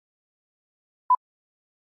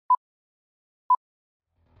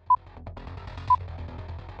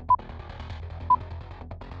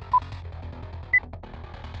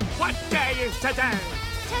is today?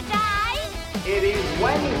 Today? It is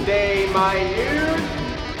Wednesday, my dude.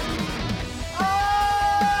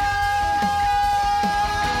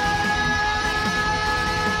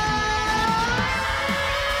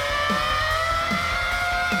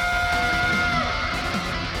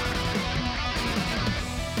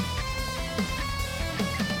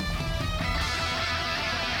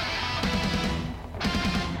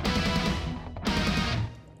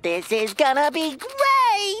 This is gonna be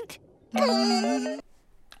great!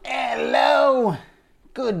 Hello!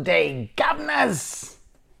 Good day, governors!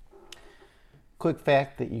 Quick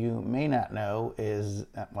fact that you may not know is,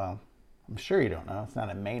 well, I'm sure you don't know. It's not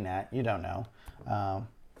a may not. You don't know.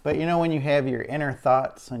 But you know when you have your inner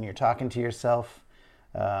thoughts, when you're talking to yourself,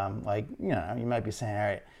 like, you know, you might be saying, all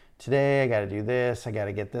right, today I got to do this. I got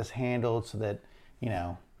to get this handled so that, you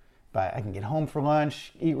know, I can get home for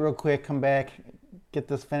lunch, eat real quick, come back, get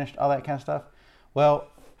this finished, all that kind of stuff. Well,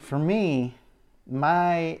 for me,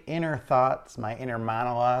 my inner thoughts, my inner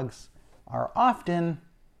monologues are often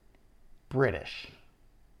British.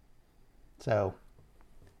 So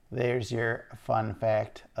there's your fun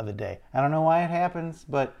fact of the day. I don't know why it happens,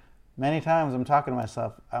 but many times I'm talking to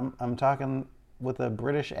myself. I'm talking with a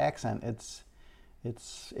British accent. It's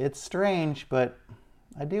strange, but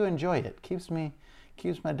I do enjoy it. Keeps my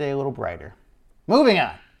day a little brighter. Moving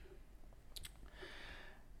on.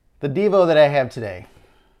 The Devo that I have today,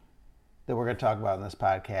 that we're going to talk about in this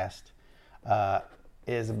podcast,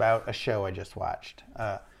 is about a show I just watched.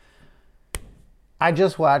 I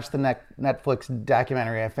just watched the Netflix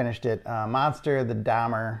documentary. I finished it, Monster, the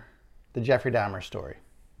Jeffrey Dahmer Story.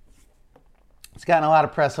 It's gotten a lot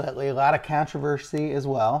of press lately, a lot of controversy as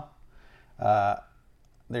well.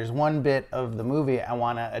 There's one bit of the movie I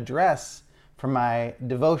want to address from my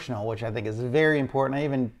devotional, which I think is very important. I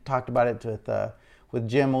even talked about it with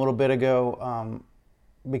Jim a little bit ago,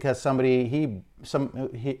 because it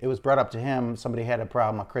was brought up to him. Somebody had a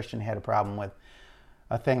problem. A Christian had a problem with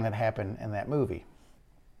a thing that happened in that movie.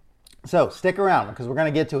 So stick around because we're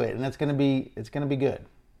going to get to it, and it's going to be good.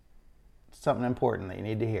 It's something important that you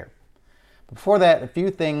need to hear. But before that, a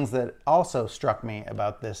few things that also struck me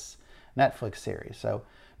about this Netflix series. So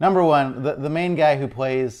number one, the main guy who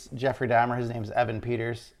plays Jeffrey Dahmer, his name's Evan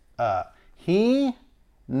Peters. He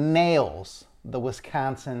nails the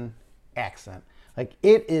Wisconsin accent. Like,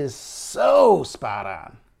 it is so spot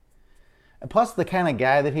on. And plus the kind of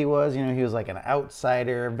guy that he was, you know, he was like an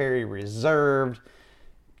outsider, very reserved,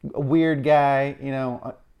 a weird guy, you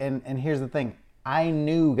know, and here's the thing. I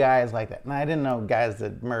knew guys like that. And I didn't know guys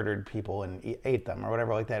that murdered people and ate them or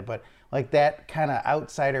whatever like that, but like that kind of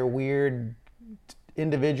outsider, weird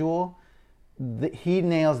individual, he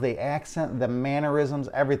nails the accent, the mannerisms,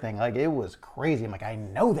 everything. Like, it was crazy. I'm like, I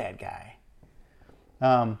know that guy.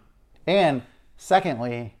 And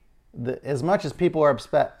secondly, as much as people are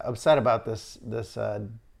upset about this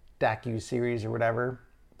docu-series or whatever,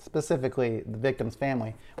 specifically the victim's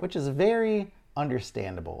family, which is very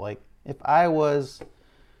understandable. Like, if I was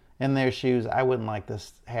in their shoes, I wouldn't like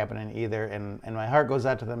this happening either. And my heart goes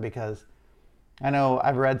out to them because I know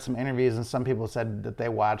I've read some interviews and some people said that they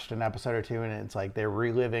watched an episode or two and it's like they're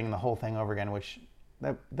reliving the whole thing over again, which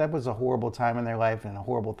that was a horrible time in their life and a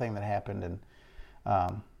horrible thing that happened. And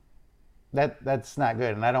that's not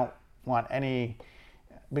good. And they don't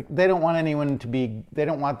want anyone to be, they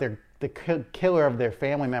don't want the killer of their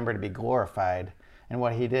family member to be glorified in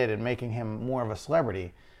what he did and making him more of a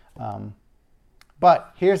celebrity.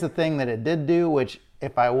 But here's the thing that it did do, which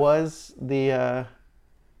if I was the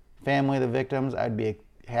family of the victims, I'd be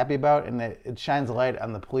happy about, and it shines a light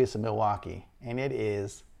on the police of Milwaukee, and it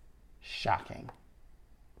is shocking.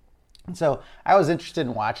 And so I was interested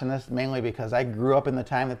in watching this mainly because I grew up in the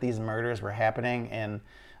time that these murders were happening in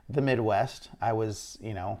the Midwest. I was,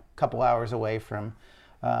 you know, a couple hours away from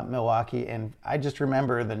Milwaukee, and I just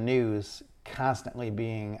remember the news constantly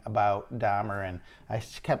being about Dahmer, and I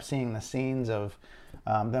kept seeing the scenes of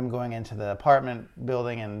them going into the apartment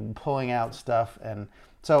building and pulling out stuff. And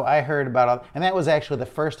so I heard about, and that was actually the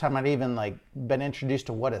first time I'd even like been introduced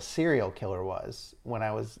to what a serial killer was when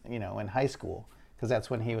I was, you know, in high school, because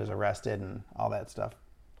that's when he was arrested and all that stuff.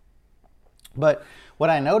 But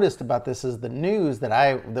what I noticed about this is the news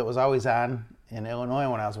that was always on in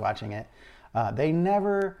Illinois when I was watching it, they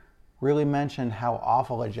never really mentioned how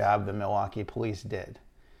awful a job the Milwaukee police did.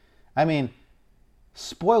 I mean,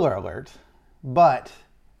 spoiler alert, but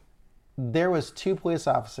there was 2 police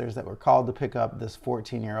officers that were called to pick up this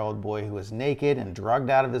 14-year-old boy who was naked and drugged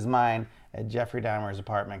out of his mind at Jeffrey Dahmer's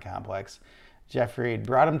apartment complex. Jeffrey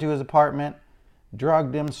brought him to his apartment,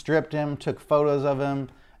 drugged him, stripped him, took photos of him,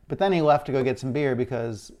 but then he left to go get some beer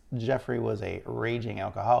because Jeffrey was a raging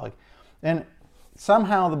alcoholic. And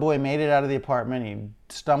somehow the boy made it out of the apartment. He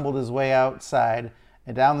stumbled his way outside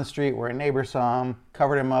and down the street where a neighbor saw him,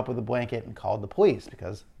 covered him up with a blanket, and called the police,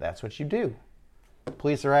 because that's what you do. The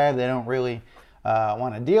police arrive. They don't really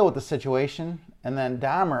want to deal with the situation. And then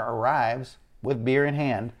Dahmer arrives with beer in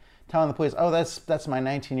hand, telling the police, oh, that's my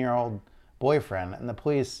 19-year-old boyfriend. And the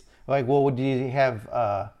police are like, well, do you have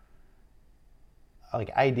like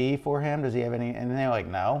ID for him? Does he have any? And they're like,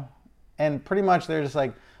 no. And pretty much they're just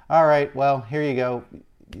like, all right, well, here you go.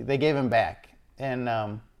 They gave him back. And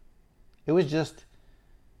it was just,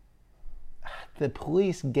 the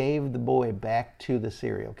police gave the boy back to the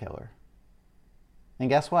serial killer. And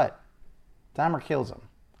guess what? Dahmer kills him.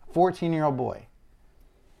 14-year-old boy.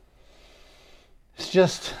 It's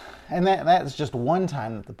just, and that's just one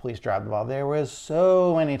time that the police dropped the ball. There was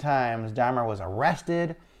so many times Dahmer was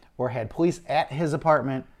arrested or had police at his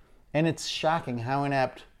apartment, and it's shocking how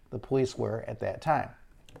inept the police were at that time.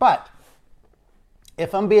 But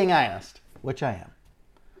if I'm being honest, which I am,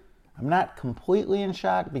 I'm not completely in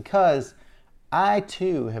shock, because I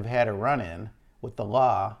too have had a run-in with the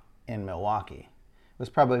law in Milwaukee. It was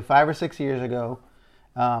probably 5 or 6 years ago,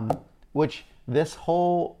 which this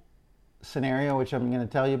whole scenario, which I'm going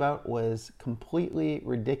to tell you about, was completely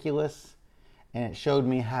ridiculous, and it showed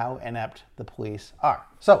me how inept the police are.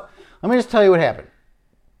 So let me just tell you what happened.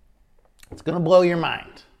 It's going to blow your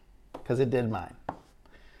mind, because it did mine.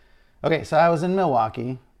 Okay, so I was in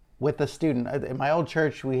Milwaukee with a student. In my old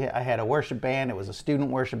church, I had a worship band. It was a student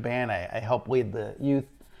worship band. I helped lead the youth.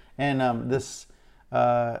 And this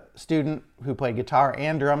student who played guitar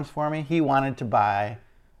and drums for me, he wanted to buy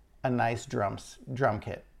a nice drum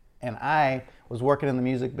kit. And I was working in the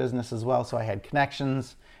music business as well, so I had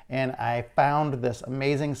connections. And I found this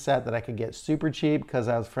amazing set that I could get super cheap because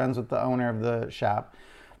I was friends with the owner of the shop.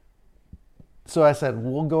 So I said,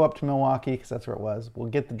 we'll go up to Milwaukee, because that's where it was.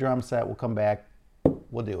 We'll get the drum set. We'll come back.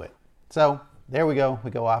 We'll do it. So there we go.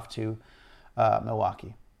 We go off to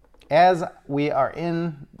Milwaukee. As we are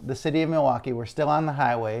in the city of Milwaukee, we're still on the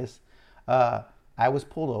highways. I was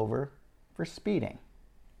pulled over for speeding.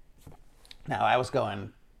 Now, I was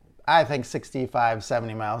going, I think, 65,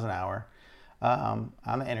 70 miles an hour on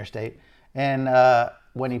the interstate. And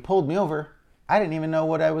when he pulled me over, I didn't even know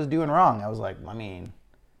what I was doing wrong. I was like, I mean,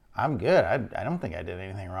 I'm good. I don't think I did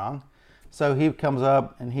anything wrong. So he comes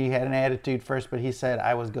up, and he had an attitude first, but he said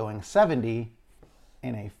I was going 70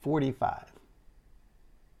 in a 45.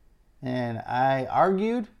 And I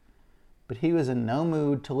argued, but he was in no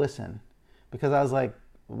mood to listen, because I was like,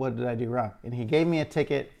 what did I do wrong? And he gave me a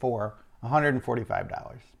ticket for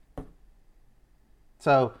 $145.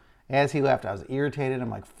 So as he left, I was irritated. I'm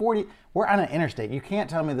like, 40, we're on an interstate. You can't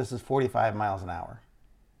tell me this is 45 miles an hour.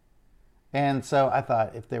 And so I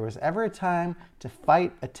thought, if there was ever a time to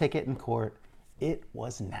fight a ticket in court, it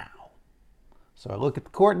was now. So I look at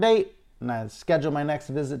the court date, and I schedule my next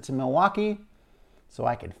visit to Milwaukee so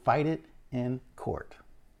I could fight it in court.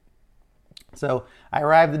 So I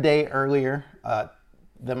arrived the day earlier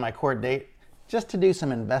than my court date, just to do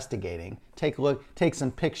some investigating, take a look, take some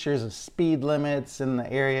pictures of speed limits in the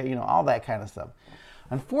area, you know, all that kind of stuff.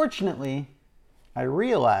 Unfortunately, I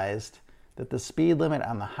realized that the speed limit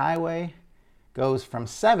on the highway goes from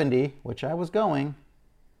 70, which I was going,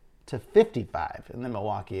 to 55 in the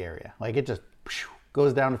Milwaukee area. Like, it just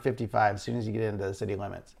goes down to 55 as soon as you get into the city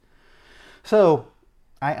limits. So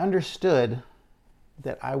I understood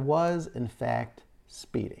that I was, in fact,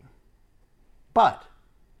 speeding. But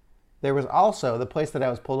there was also the place that I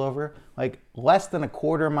was pulled over, like less than a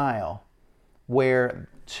quarter mile, where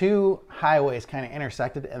two highways kind of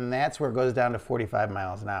intersected, and that's where it goes down to 45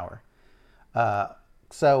 miles an hour.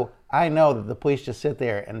 So I know that the police just sit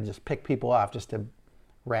there and just pick people off just to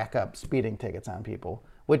rack up speeding tickets on people,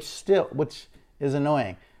 which is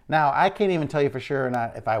annoying. Now, I can't even tell you for sure or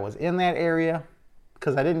not if I was in that area,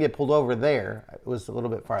 because I didn't get pulled over there. It was a little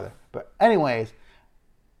bit farther. But anyways,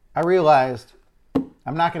 I realized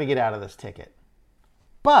I'm not going to get out of this ticket.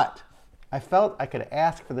 But I felt I could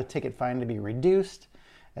ask for the ticket fine to be reduced,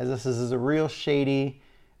 as this is a real shady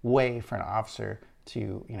way for an officer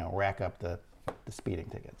to, rack up the speeding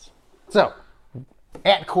tickets. So,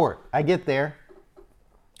 at court, I get there.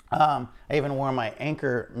 I even wore my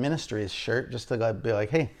Anchor Ministries shirt just to be like,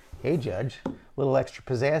 hey, Judge, a little extra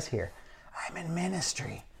pizzazz here. I'm in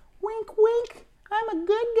ministry. Wink, wink. I'm a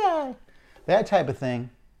good guy. That type of thing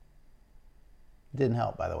didn't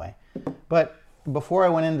help, by the way. But before I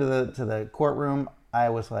went into the courtroom, I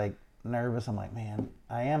was like nervous. I'm like, man,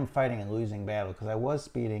 I am fighting a losing battle, because I was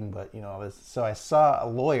speeding, but so I saw a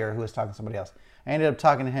lawyer who was talking to somebody else. I ended up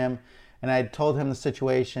talking to him, and I told him the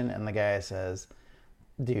situation, and the guy says,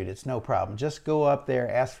 dude, it's no problem. Just go up there,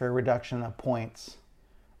 ask for a reduction of points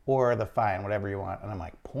or the fine, whatever you want. And I'm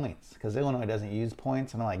like, points? Because Illinois doesn't use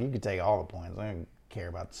points. And I'm like, you could take all the points. I don't care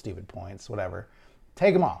about the stupid points, whatever.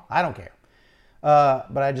 Take them all. I don't care.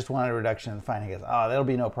 But I just wanted a reduction in the fine. He goes, oh, that'll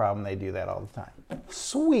be no problem. They do that all the time.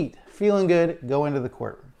 Sweet. Feeling good. Go into the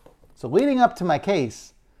courtroom. So leading up to my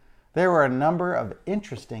case, there were a number of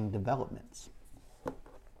interesting developments.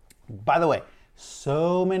 By the way,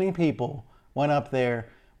 so many people went up there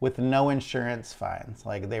with no insurance fines.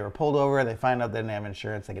 Like they were pulled over, they find out they didn't have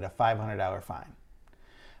insurance, they get a $500 fine.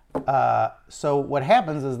 So what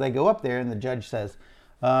happens is they go up there and the judge says,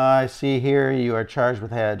 I see here you are charged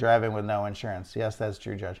with driving with no insurance. Yes, that's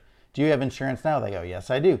true, Judge. Do you have insurance now? They go, yes,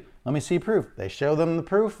 I do. Let me see proof. They show them the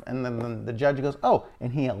proof, and then the judge goes, oh,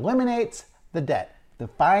 and he eliminates the debt. The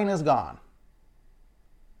fine is gone.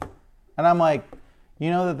 And I'm like, you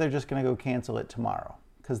know that they're just going to go cancel it tomorrow,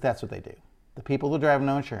 because that's what they do. The people who drive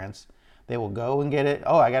no insurance, they will go and get it.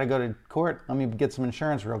 Oh, I got to go to court. Let me get some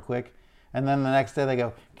insurance real quick. And then the next day they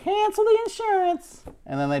go, cancel the insurance.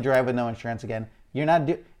 And then they drive with no insurance again.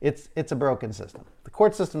 It's a broken system. The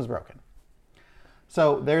court system's broken.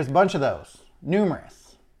 So there's a bunch of those,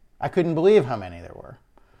 numerous. I couldn't believe how many there were.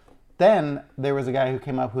 Then there was a guy who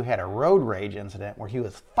came up who had a road rage incident where he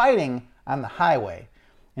was fighting on the highway.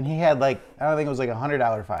 And he had I don't think it was like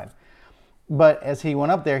 $100 fine. But as he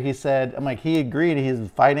went up there, he said, I'm like, he agreed he was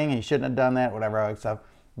fighting, he shouldn't have done that, whatever, all that stuff.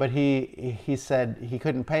 But he said he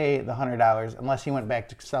couldn't pay the $100 unless he went back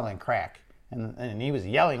to selling crack. And he was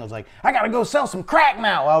yelling, he was like, I gotta go sell some crack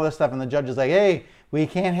now, all this stuff. And the judge is like, hey, we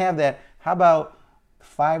can't have that. How about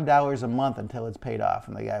 $5 a month until it's paid off?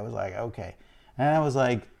 And the guy was like, okay. And I was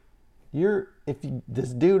like, this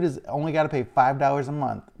dude has only got to pay $5 a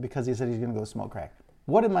month because he said he's gonna go smoke crack.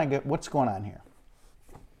 What's going on here?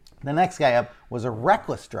 The next guy up was a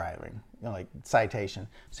reckless driving, citation.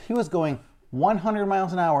 So he was going 100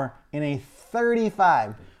 miles an hour in a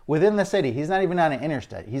 35 within the city. He's not even on an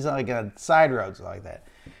interstate. He's on a side roads like that.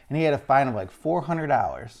 And he had a fine of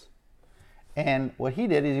 $400. And what he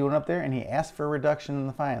did is he went up there and he asked for a reduction in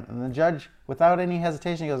the fine. And the judge, without any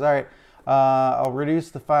hesitation, he goes, all right, I'll reduce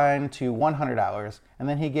the fine to $100. And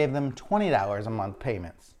then he gave them $20 a month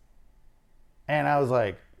payments. And I was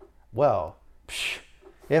like, well,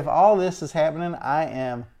 if all this is happening, I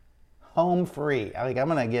am home free. I'm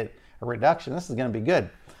going to get a reduction. This is going to be good.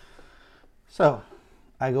 So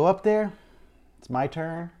I go up there. It's my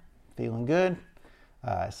turn. Feeling good.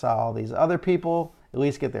 I saw all these other people at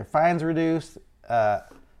least get their fines reduced.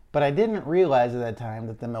 But I didn't realize at that time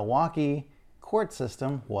that the Milwaukee court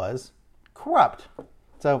system was corrupt.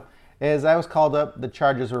 So as I was called up, the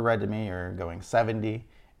charges were read to me. You're going 70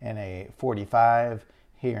 and a 45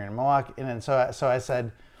 here in Milwaukee. And then so I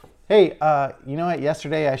said, hey, you know what?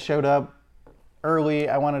 Yesterday I showed up early.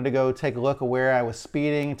 I wanted to go take a look at where I was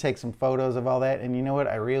speeding, take some photos of all that. And you know what?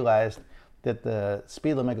 I realized that the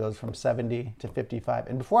speed limit goes from 70 to 55.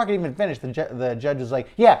 And before I could even finish, the judge was like,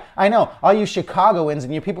 yeah, I know. All you Chicagoans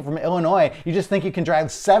and you people from Illinois, you just think you can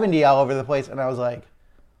drive 70 all over the place. And I was like,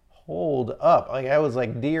 hold up. I was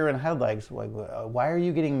like deer in headlights. Like, why are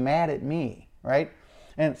you getting mad at me? Right?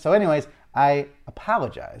 And so anyways, I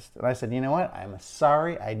apologized. And I said, you know what? I'm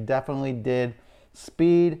sorry. I definitely did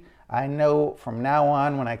speed. I know from now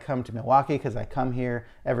on when I come to Milwaukee, because I come here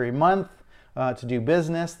every month to do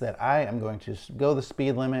business, that I am going to go the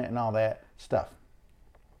speed limit and all that stuff.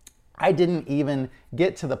 I didn't even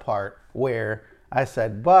get to the part where I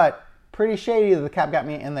said, but pretty shady that the cop got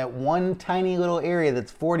me in that one tiny little area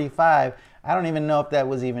that's 45. I don't even know if that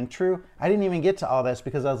was even true. I didn't even get to all this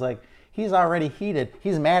because I was like, he's already heated.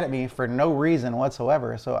 He's mad at me for no reason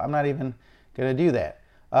whatsoever, so I'm not even going to do that.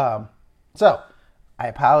 So I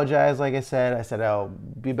apologize, like I said, I'll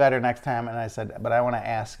be better next time. And I said, but I want to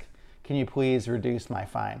ask, can you please reduce my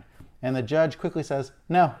fine? And the judge quickly says,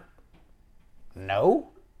 no. No?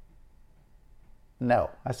 No.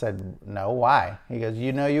 I said, no, why? He goes,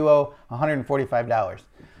 you know you owe $145.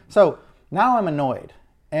 So now I'm annoyed.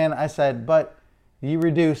 And I said, but you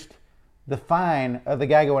reduced the fine of the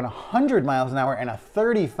guy going 100 miles an hour and a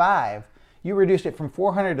 35. You reduced it from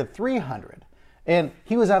 400 to 300. And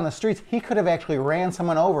he was on the streets. He could have actually ran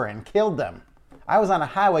someone over and killed them. I was on a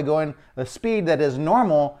highway going the speed that is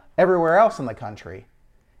normal everywhere else in the country.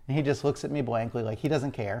 And he just looks at me blankly like he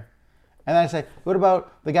doesn't care. And then I say, what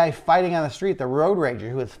about the guy fighting on the street, the road rager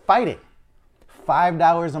who was fighting?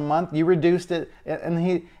 $5 a month, you reduced it. And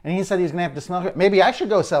he said he's going to have to smell it. Maybe I should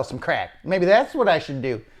go sell some crack. Maybe that's what I should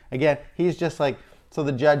do. Again, he's just like, so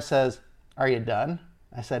the judge says, are you done?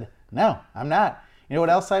 I said, no, I'm not. You know what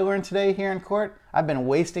else I learned today here in court? I've been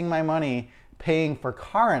wasting my money paying for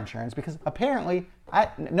car insurance because apparently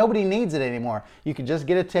Nobody needs it anymore. You can just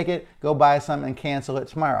get a ticket, go buy some, and cancel it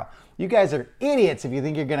tomorrow. You guys are idiots if you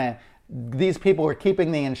think these people are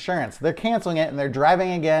keeping the insurance. They're canceling it and they're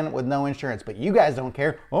driving again with no insurance. But you guys don't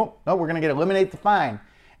care. Oh, no, we're going to eliminate the fine.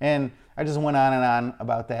 And I just went on and on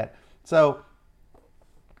about that. So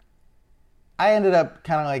I ended up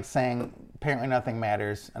kind of like saying, apparently nothing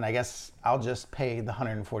matters, and I guess I'll just pay the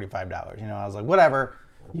 $145. You know, I was like, whatever,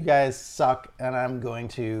 you guys suck, and I'm going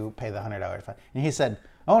to pay the $100 fine. And he said,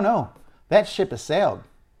 oh no, that ship has sailed.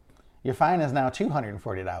 Your fine is now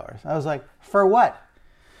 $240. I was like, for what?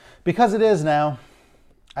 Because it is now.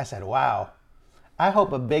 I said, wow, I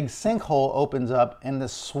hope a big sinkhole opens up and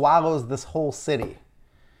this swallows this whole city.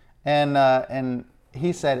 And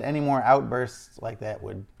he said any more outbursts like that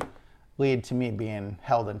would lead to me being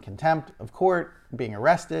held in contempt of court, being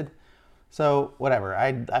arrested. So whatever,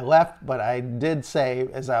 I left, but I did say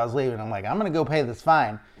as I was leaving, I'm like, I'm going to go pay this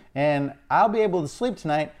fine and I'll be able to sleep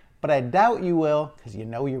tonight, but I doubt you will because you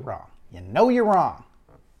know you're wrong. You know you're wrong.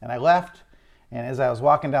 And I left, and as I was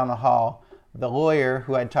walking down the hall, the lawyer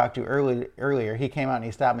who I'd talked to earlier, he came out and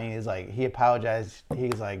he stopped me. He's like, he apologized.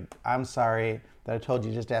 He's like, I'm sorry that I told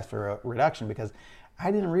you just ask for a reduction because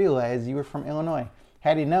I didn't realize you were from Illinois.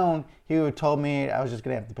 Had he known, he would have told me I was just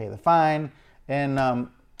going to have to pay the fine. And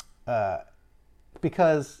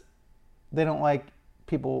because they don't like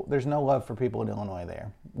people, there's no love for people in Illinois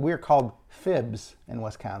there. We're called fibs in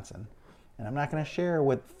Wisconsin. And I'm not going to share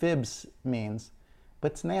what fibs means,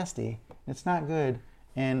 but it's nasty. It's not good.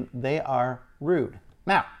 And they are rude.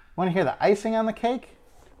 Now, want to hear the icing on the cake?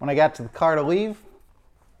 When I got to the car to leave,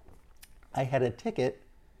 I had a ticket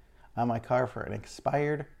on my car for an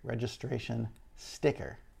expired registration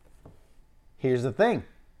sticker. Here's the thing.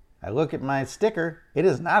 I look at my sticker. It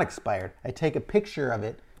is not expired. I take a picture of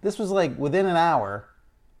it. This was like within an hour,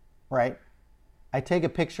 right? I take a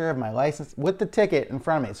picture of my license with the ticket in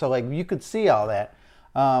front of me. So like you could see all that.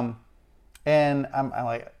 And I'm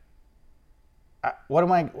like,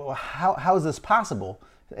 how is this possible?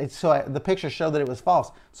 The picture showed that it was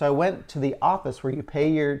false. So I went to the office where you pay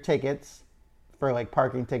your tickets for like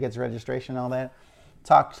parking tickets, registration, all that.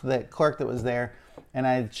 Talked to the clerk that was there, and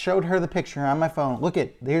I showed her the picture on my phone. Look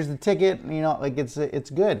here's the ticket, you know, like it's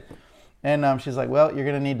good. And she's like, well, you're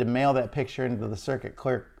gonna need to mail that picture into the circuit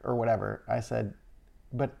clerk or whatever. I said,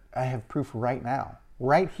 but I have proof right now,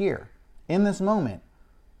 right here, in this moment.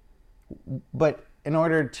 But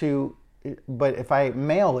if I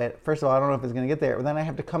mail it, first of all, I don't know if it's gonna get there, but then I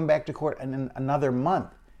have to come back to court in another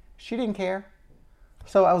month. She didn't care.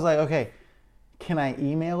 So I was like, okay, can I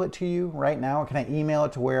email it to you right now? Or can I email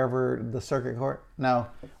it to wherever the circuit court? No,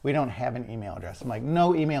 we don't have an email address. I'm like,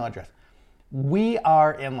 no email address. We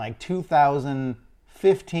are in like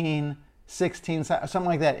 2015, 16, something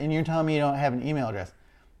like that, and you're telling me you don't have an email address.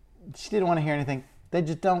 She didn't want to hear anything. They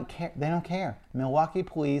just don't care. They don't care. Milwaukee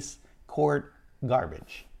police court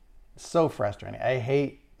garbage. So frustrating. I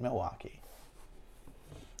hate Milwaukee.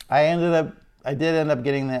 I did end up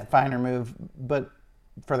getting that fine removed, but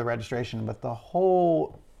for the registration, but there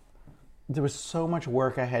was so much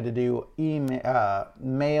work I had to do,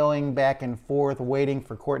 mailing back and forth, waiting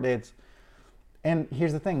for court dates. And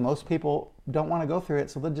here's the thing, most people don't want to go through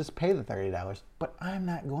it, so they'll just pay the $30, but I'm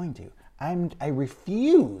not going to. I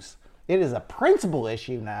refuse. It is a principal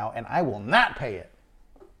issue now, and I will not pay it.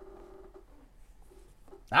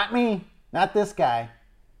 Not me, not this guy.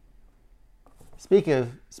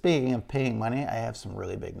 Speaking of paying money, I have some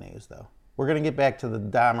really big news though. We're going to get back to the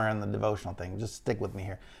Dahmer and the devotional thing. Just stick with me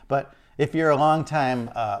here. But if you're a long-time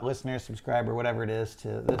listener, subscriber, whatever it is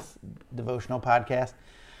to this devotional podcast,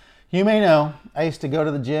 you may know I used to go to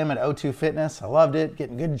the gym at O2 Fitness. I loved it,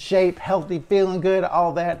 getting good shape, healthy, feeling good,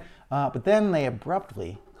 all that. But then they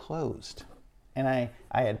abruptly closed. And I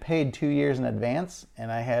had paid 2 years in advance,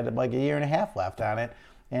 and I had like a year and a half left on it,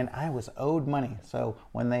 and I was owed money. So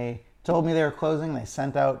when they told me they were closing, they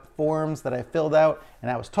sent out forms that I filled out, and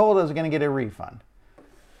I was told I was going to get a refund.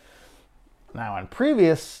 Now, on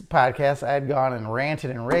previous podcasts, I had gone and ranted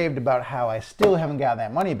and raved about how I still haven't got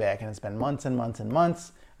that money back, and it's been months and months and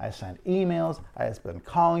months. I sent emails, I've been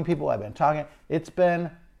calling people, I've been talking. It's been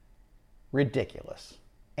ridiculous.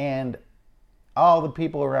 And all the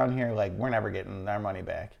people around here are like, we're never getting our money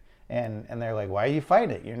back. And they're like, why are you fighting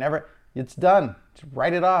it? It's done. Just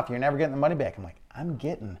write it off. You're never getting the money back. I'm like, I'm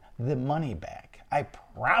getting the money back. I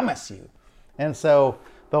promise you. And so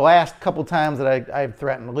the last couple times that I've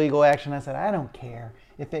threatened legal action, I said, I don't care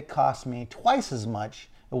if it costs me twice as much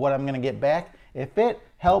of what I'm going to get back. If it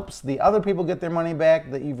helps the other people get their money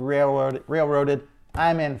back that you've railroaded,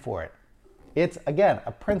 I'm in for it. It's, again,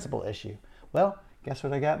 a principal issue. Well, guess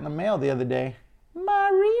what I got in the mail the other day? My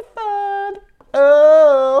refund.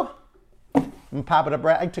 and pop it up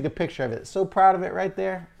right. I took a picture of it. So proud of it right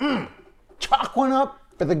there. Chalk one up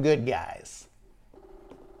for the good guys.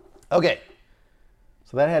 Okay.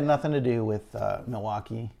 So that had nothing to do with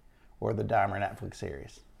Milwaukee or the Dahmer Netflix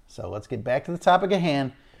series. So let's get back to the topic at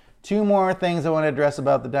hand. 2 more things I want to address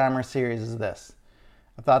about the Dahmer series is this.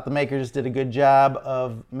 I thought the makers did a good job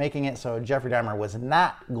of making it so Jeffrey Dahmer was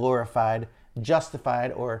not glorified,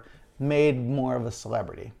 justified, or made more of a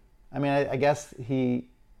celebrity. I mean, I guess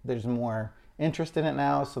there's more interest in it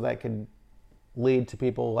now, so that could lead to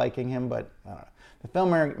people liking him, but I don't know. The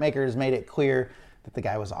filmmakers made it clear that the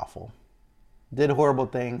guy was awful, did horrible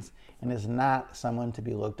things, and is not someone to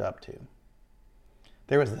be looked up to.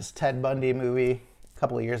 There was this Ted Bundy movie a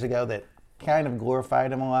couple of years ago that kind of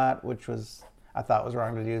glorified him a lot, which I thought was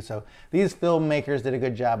wrong to do. So these filmmakers did a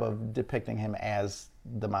good job of depicting him as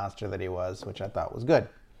the monster that he was, which I thought was good.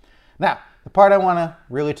 Now, the part I want to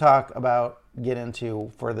really get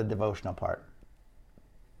into for the devotional part.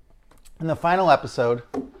 In the final episode,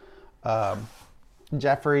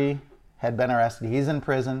 Jeffrey had been arrested. He's in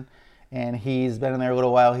prison, and he's been in there a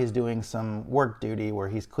little while. He's doing some work duty where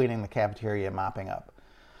he's cleaning the cafeteria and mopping up.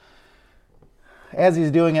 As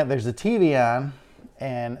he's doing it, there's a TV on,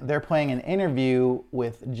 and they're playing an interview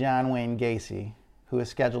with John Wayne Gacy, who is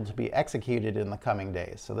scheduled to be executed in the coming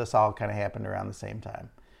days. So this all kind of happened around the same time.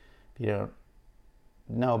 If you don't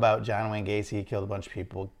know about John Wayne Gacy, he killed a bunch of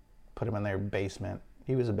people, put them in their basement.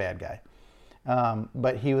 He was a bad guy.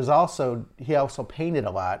 But he also painted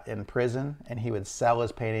a lot in prison, and he would sell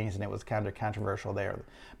his paintings, and it was kind of controversial there.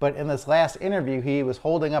 But in this last interview, he was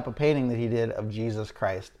holding up a painting that he did of Jesus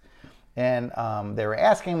Christ. And they were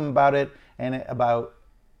asking him about it, and about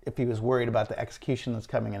if he was worried about the execution that's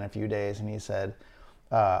coming in a few days. And he said,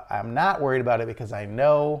 I'm not worried about it because I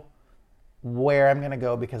know where I'm going to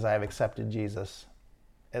go because I have accepted Jesus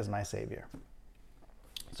as my Savior.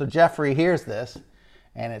 So Jeffrey hears this,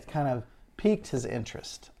 and it kind of piqued his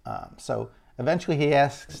interest. So eventually he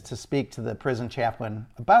asks to speak to the prison chaplain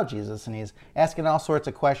about Jesus, and he's asking all sorts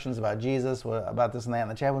of questions about Jesus, about this and that.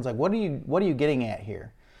 And the chaplain's like, "What are you getting at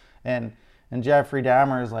here?" And Jeffrey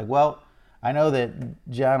Dahmer is like, "Well, I know that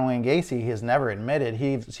John Wayne Gacy has never admitted.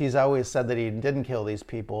 He's always said that he didn't kill these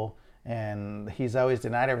people, and he's always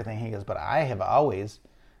denied everything." He goes, "But I have always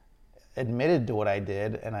admitted to what I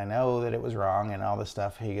did, and I know that it was wrong and all this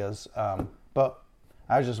stuff." He goes, "But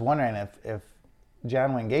I was just wondering if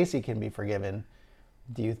John Wayne Gacy can be forgiven,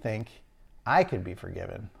 do you think I could be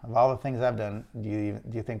forgiven? Of all the things I've done, do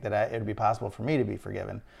you think that it would be possible for me to be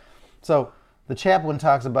forgiven?" So the chaplain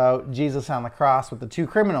talks about Jesus on the cross with the 2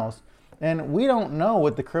 criminals. And we don't know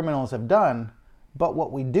what the criminals have done, but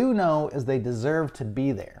what we do know is they deserve to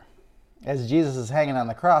be there. As Jesus is hanging on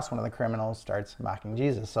the cross, one of the criminals starts mocking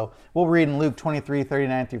Jesus. So we'll read in Luke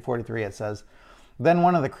 23:39 through 43, it says, "Then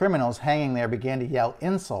one of the criminals hanging there began to yell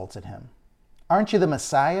insults at him. 'Aren't you the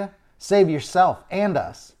Messiah? Save yourself and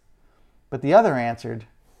us.' But the other answered,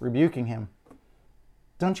 rebuking him,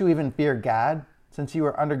 'Don't you even fear God, since you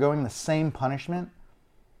are undergoing the same punishment?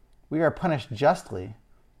 We are punished justly,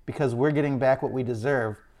 because we're getting back what we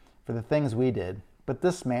deserve for the things we did. But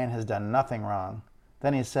this man has done nothing wrong.'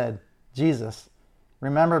 Then he said, 'Jesus,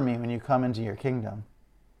 remember me when you come into your kingdom.'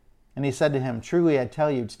 And he said to him, 'Truly I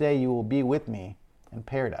tell you, today you will be with me in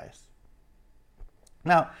paradise.'"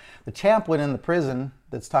 Now, the chaplain in the prison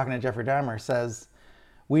that's talking to Jeffrey Dahmer says,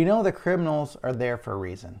 "We know the criminals are there for a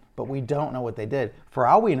reason, but we don't know what they did. For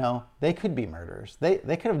all we know, they could be murderers. They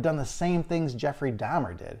could have done the same things Jeffrey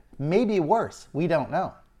Dahmer did. Maybe worse. We don't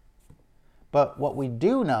know. But what we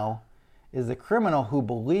do know is the criminal who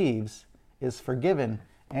believes is forgiven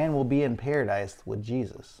and will be in paradise with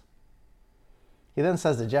Jesus." He then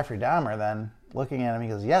says to Jeffrey Dahmer, then, looking at him, he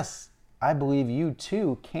goes, "Yes, I believe you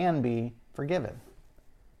too can be forgiven."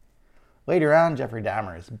 Later on, Jeffrey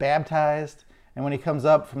Dahmer is baptized, and when he comes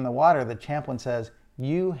up from the water, the chaplain says,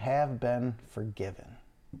 "You have been forgiven.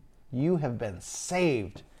 You have been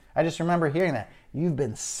saved." I just remember hearing that. You've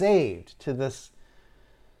been saved to this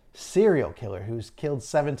serial killer who's killed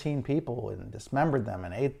 17 people and dismembered them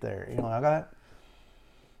and ate their, all that.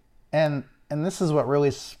 And this is what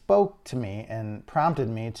really spoke to me and prompted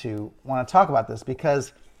me to want to talk about this,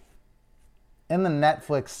 because in the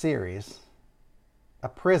Netflix series, a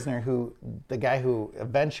prisoner the guy who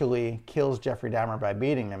eventually kills Jeffrey Dahmer by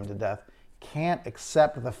beating him to death, can't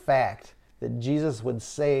accept the fact that Jesus would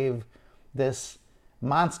save this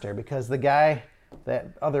monster, because the guy,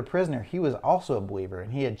 that other prisoner, he was also a believer,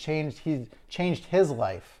 and he changed his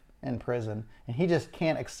life in prison, and he just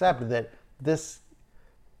can't accept that this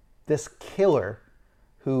killer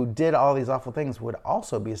who did all these awful things would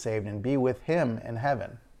also be saved and be with him in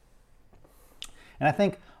heaven. And I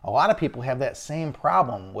think a lot of people have that same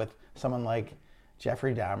problem with someone like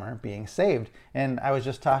Jeffrey Dahmer being saved. And I was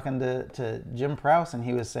just talking to Jim Prouse, and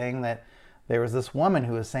he was saying that there was this woman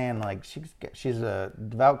who was saying, like, she's a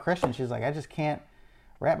devout Christian. She's like, I just can't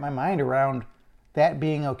wrap my mind around that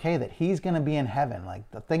being okay, that he's going to be in heaven, like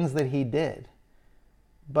the things that he did.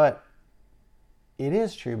 But it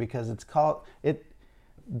is true, because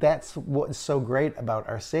that's what's so great about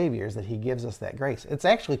our Savior, is that he gives us that grace. It's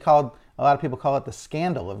actually called, a lot of people call it the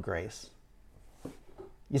scandal of grace.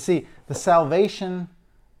 You see, the salvation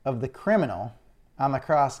of the criminal on the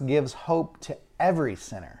cross gives hope to every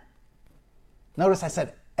sinner. Notice I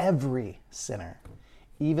said every sinner,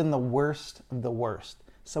 even the worst of the worst.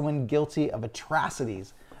 Someone guilty of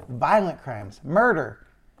atrocities, violent crimes, murder,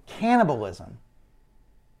 cannibalism,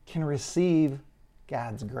 can receive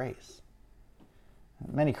God's grace.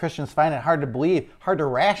 Many Christians find it hard to believe, hard to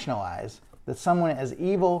rationalize, that someone as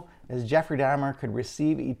evil as Jeffrey Dahmer could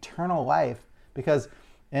receive eternal life, because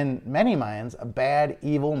in many minds, a bad,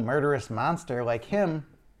 evil, murderous monster like him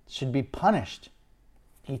should be punished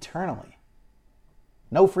eternally.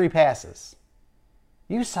 No free passes.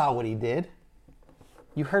 You saw what he did.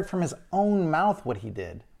 You heard from his own mouth what he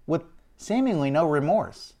did, with seemingly no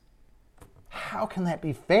remorse. How can that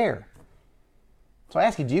be fair? So I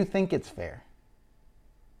ask you, do you think it's fair?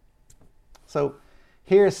 So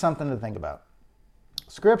here's something to think about.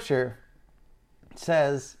 Scripture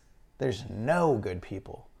says there's no good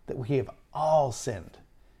people, that we have all sinned.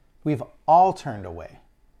 We've all turned away.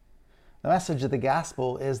 The message of the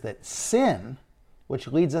gospel is that sin, which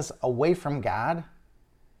leads us away from God,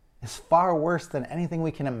 is far worse than anything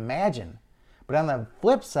we can imagine. But on the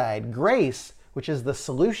flip side, grace, which is the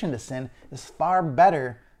solution to sin, is far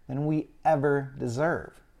better than we ever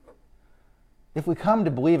deserve. If we come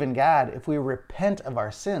to believe in God, if we repent of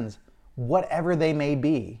our sins, whatever they may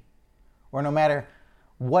be, or no matter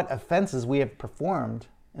what offenses we have performed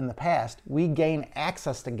in the past, we gain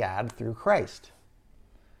access to God through Christ.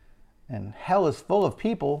 And hell is full of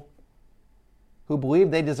people who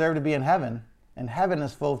believe they deserve to be in heaven, and heaven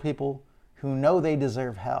is full of people who know they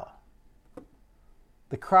deserve hell.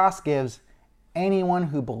 The cross gives anyone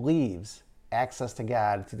who believes access to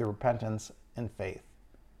God through repentance and faith.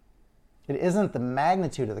 It isn't the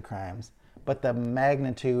magnitude of the crimes, but the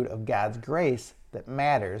magnitude of God's grace that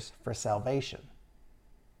matters for salvation.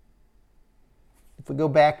 If we go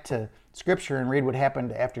back to Scripture and read what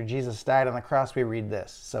happened after Jesus died on the cross, we read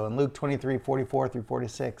this. So in Luke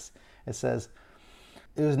 23:44-46, it says,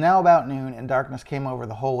 "It was now about noon, and darkness came over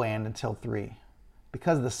the whole land until 3.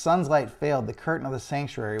 Because the sun's light failed, the curtain of the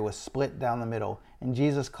sanctuary was split down the middle, and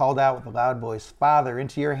Jesus called out with a loud voice, 'Father,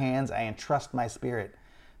 into your hands I entrust my spirit.'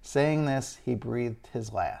 Saying this, he breathed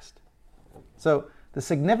his last." So the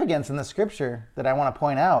significance in the Scripture that I want to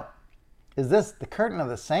point out is this: the curtain of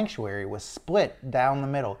the sanctuary was split down the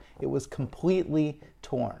middle. It was completely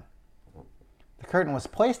torn. The curtain was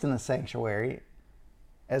placed in the sanctuary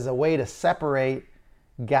as a way to separate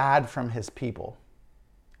God from his people.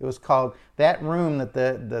 It was called, that room that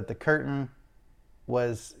the curtain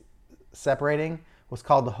was separating was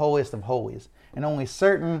called the holiest of holies. And only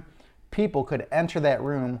certain people could enter that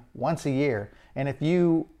room once a year. And if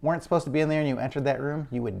you weren't supposed to be in there and you entered that room,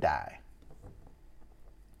 you would die.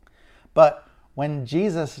 But when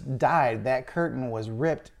Jesus died, that curtain was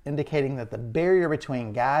ripped, indicating that the barrier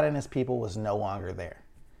between God and his people was no longer there.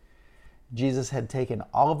 Jesus had taken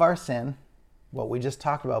all of our sin, what we just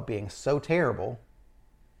talked about being so terrible,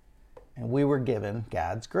 and we were given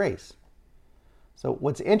God's grace. So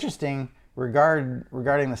what's interesting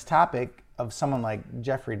regarding this topic of someone like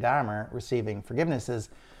Jeffrey Dahmer receiving forgiveness is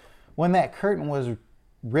when that curtain was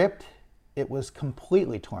ripped, it was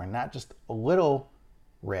completely torn, not just a little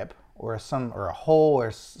rip or a hole or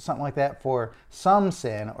something like that for some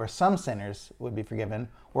sin, or some sinners would be forgiven,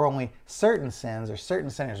 or only certain sins or certain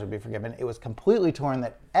sinners would be forgiven. It was completely torn,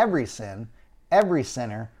 that every sin, every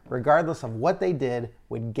sinner, regardless of what they did,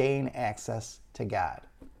 would gain access to God.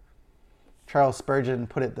 Charles Spurgeon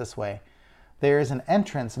put it this way: "There is an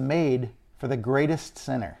entrance made for the greatest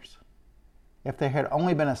sinners. If there had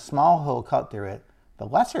only been a small hole cut through it, the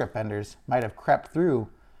lesser offenders might have crept through.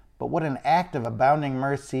 But what an act of abounding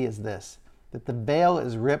mercy is this, that the veil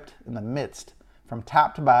is ripped in the midst, from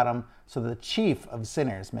top to bottom, so the chief of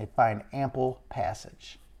sinners may find ample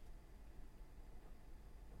passage."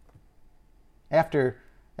 After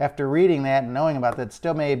reading that and knowing about that, it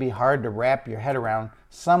still may be hard to wrap your head around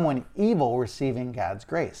someone evil receiving God's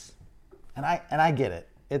grace. And I get it.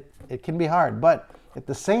 It can be hard. But at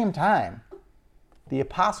the same time, the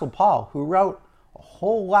Apostle Paul, who wrote a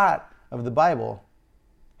whole lot of the Bible,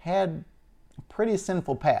 had a pretty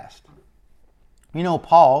sinful past.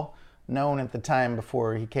 Paul, known at the time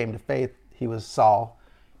before he came to faith, he was Saul,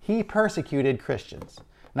 he persecuted Christians.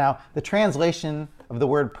 Now, the translation of the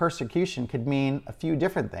word persecution could mean a few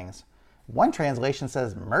different things. One translation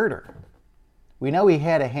says murder. We know he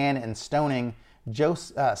had a hand in stoning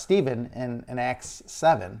Stephen in Acts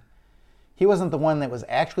 7. He wasn't the one that was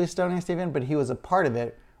actually stoning Stephen, but he was a part of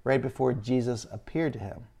it right before Jesus appeared to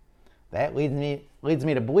him. That leads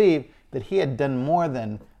me to believe that he had done more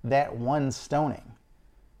than that one stoning.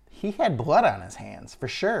 He had blood on his hands, for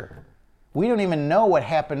sure. We don't even know what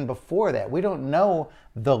happened before that. We don't know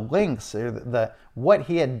the links or what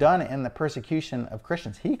he had done in the persecution of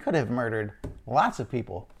Christians. He could have murdered lots of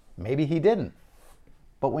people. Maybe he didn't.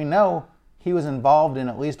 But we know he was involved in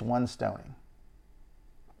at least one stoning.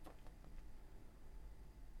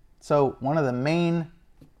 So one of the main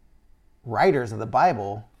writers of the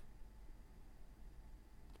Bible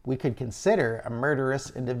we could consider a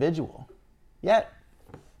murderous individual. Yet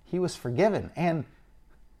he was forgiven. And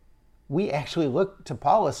we actually look to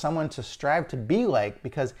Paul as someone to strive to be like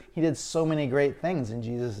because he did so many great things in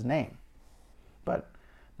Jesus' name. But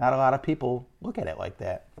not a lot of people look at it like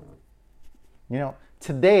that.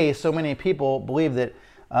 Today, so many people believe that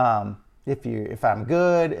if I'm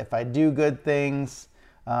good, if I do good things,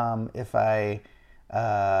 if I'm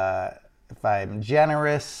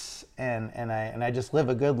generous and I just live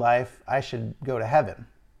a good life, I should go to heaven.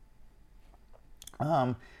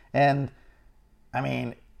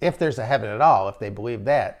 If there's a heaven at all, if they believe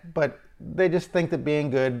that, but they just think that being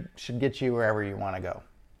good should get you wherever you want to go.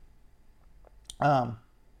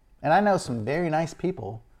 And I know some very nice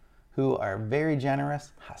people who are very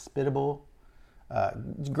generous, hospitable,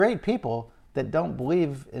 great people that don't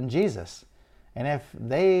believe in Jesus. And if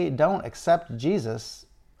they don't accept Jesus,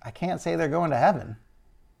 I can't say they're going to heaven,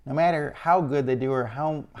 no matter how good they do or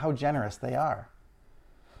how generous they are.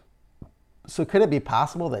 So could it be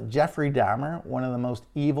possible that Jeffrey Dahmer, one of the most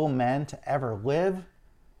evil men to ever live,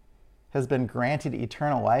 has been granted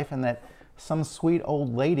eternal life, and that some sweet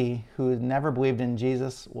old lady who has never believed in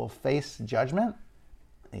Jesus will face judgment?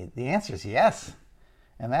 The answer is yes.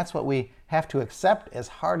 And that's what we have to accept, as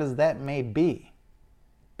hard as that may be.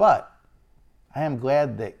 But I am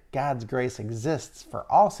glad that God's grace exists for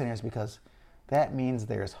all sinners, because that means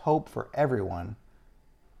there's hope for everyone,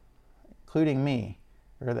 including me,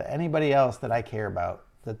 or anybody else that I care about,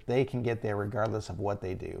 that they can get there regardless of what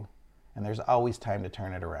they do. And there's always time to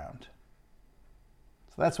turn it around.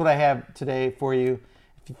 So that's what I have today for you.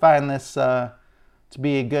 If you find this to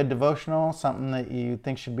be a good devotional, something that you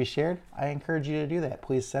think should be shared, I encourage you to do that.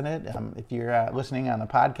 Please send it. If you're listening on the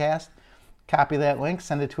podcast, copy that link,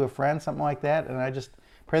 send it to a friend, something like that. And I just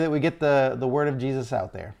pray that we get the word of Jesus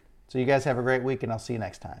out there. So you guys have a great week, and I'll see you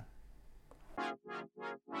next time.